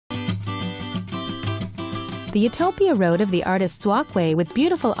The Utopia Road of the Artist's Walkway with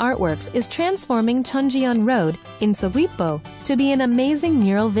beautiful artworks is transforming Cheonjeon Road in Sogwipo to be an amazing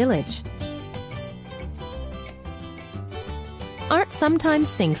mural village. Art sometimes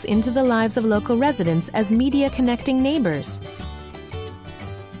sinks into the lives of local residents as media connecting neighbors.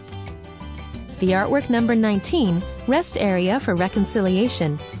 The artwork number 19, Rest Area for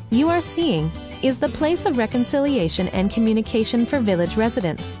Reconciliation, you are seeing, is the place of reconciliation and communication for village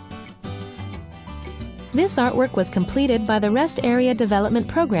residents. This artwork was completed by the Rest Area Development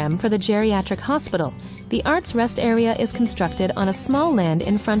Program for the Geriatric Hospital. The Arts Rest Area is constructed on a small land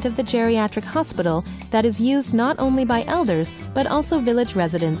in front of the Geriatric Hospital that is used not only by elders but also village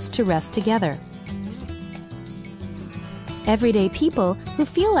residents to rest together. Everyday people who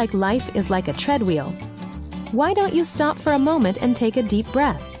feel like life is like a treadwheel. Why don't you stop for a moment and take a deep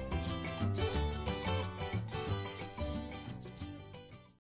breath?